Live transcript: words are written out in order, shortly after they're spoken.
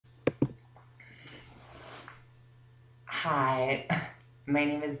Hi, my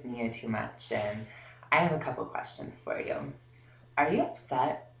name is Mia Too Much, and I have a couple questions for you. Are you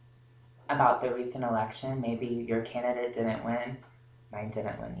upset about the recent election? Maybe your candidate didn't win. Mine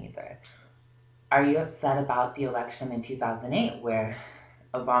didn't win either. Are you upset about the election in 2008 where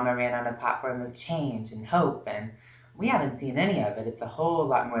Obama ran on a platform of change and hope, and we haven't seen any of it? It's a whole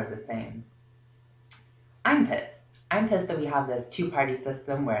lot more of the same. I'm pissed. I'm pissed that we have this two-party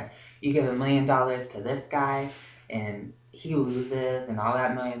system where you give $1 million to this guy and he loses and all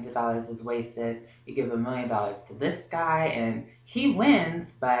that millions of dollars is wasted. You give $1 million to this guy and he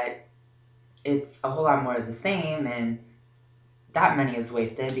wins, but it's a whole lot more of the same and that money is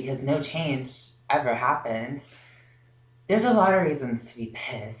wasted because no change ever happened. There's a lot of reasons to be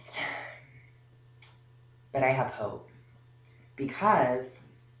pissed, but I have hope because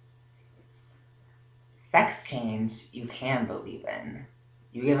sex change you can believe in.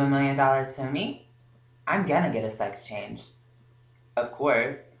 You give $1 million to me, I'm gonna get a sex change. Of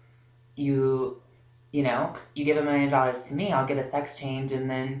course. You you give $1 million to me, I'll get a sex change, and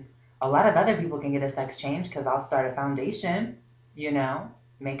then a lot of other people can get a sex change because I'll start a foundation,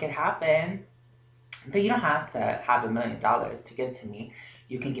 make it happen. But you don't have to have $1 million to give to me.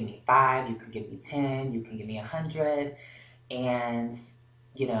 You can give me five, you can give me 10, you can give me 100, and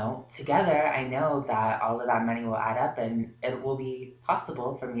together I know that all of that money will add up and it will be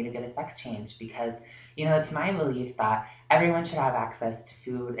possible for me to get a sex change because, it's my belief that everyone should have access to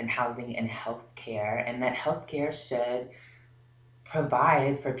food and housing and health care, and that health care should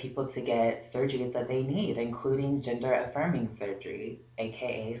provide for people to get surgeries that they need, including gender affirming surgery,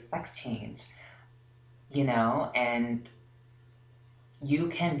 aka sex change, and you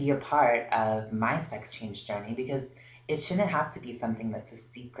can be a part of my sex change journey because it shouldn't have to be something that's a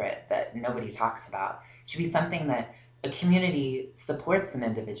secret that nobody talks about. It should be something that a community supports an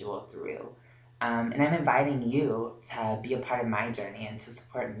individual through. And I'm inviting you to be a part of my journey and to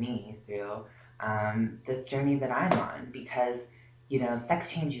support me through this journey that I'm on because,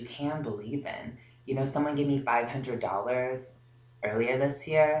 sex change you can believe in. Someone gave me $500 earlier this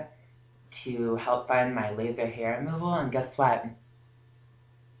year to help fund my laser hair removal, and guess what?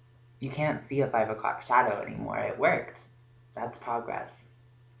 You can't see a 5 o'clock shadow anymore. It worked. That's progress.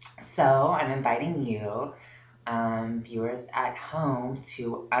 So I'm inviting you, viewers at home,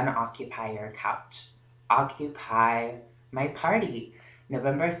 to unoccupy your couch. Occupy my party.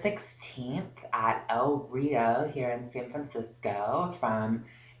 November 16th at El Rio here in San Francisco from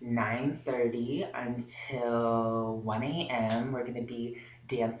 9:30 until 1 a.m. We're going to be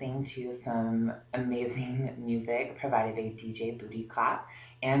dancing to some amazing music provided by DJ Booty Clap,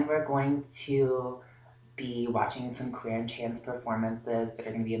 and we're going to be watching some queer and trans performances that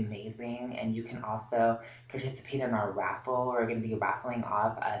are going to be amazing. And you can also participate in our raffle. We're going to be raffling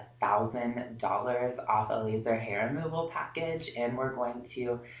off $1,000 off a laser hair removal package, and we're going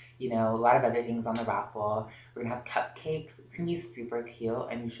to, a lot of other things on the raffle. We're going to have cupcakes. It's going to be super cute,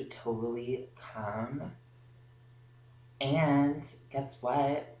 and you should totally come. And guess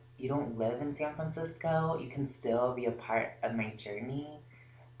what? You don't live in San Francisco. You can still be a part of my journey.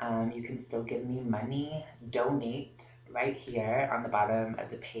 You can still give me money, donate right here on the bottom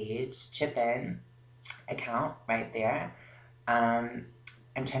of the page, chip in account right there. I'm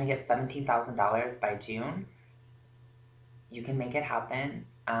trying to get $17,000 by June. You can make it happen.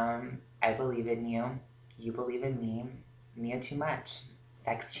 I believe in you. You believe in me. Mia Too Much.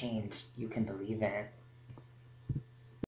 Sex change. You can believe in it.